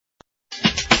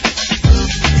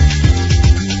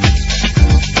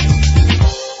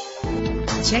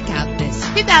Check out this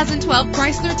 2012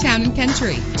 Chrysler Town &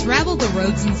 Country. Travel the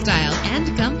roads in style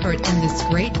and comfort in this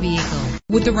great vehicle.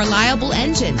 With a reliable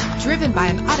engine driven by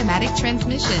an automatic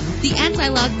transmission, the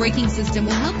anti-lock braking system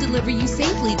will help deliver you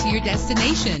safely to your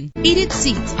destination. Heated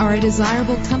seats are a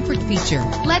desirable comfort feature.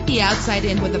 Let the outside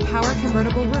in with a power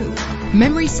convertible roof.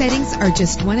 Memory settings are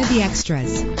just one of the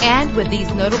extras. And with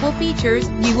these notable features,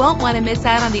 you won't want to miss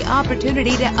out on the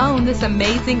opportunity to own this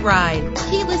amazing ride.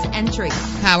 Keyless entry,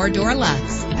 power door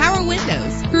locks, power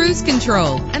windows, cruise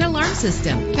control, an alarm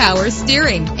system, power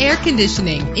steering, air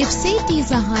conditioning. If safety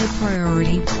is a high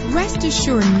priority, rest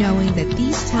assured knowing that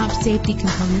these top safety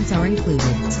components are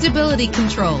included. Stability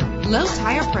control, low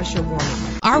tire pressure warning.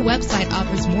 Our website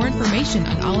offers more information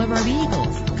on all of our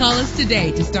vehicles. Call us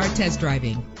today to start test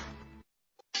driving.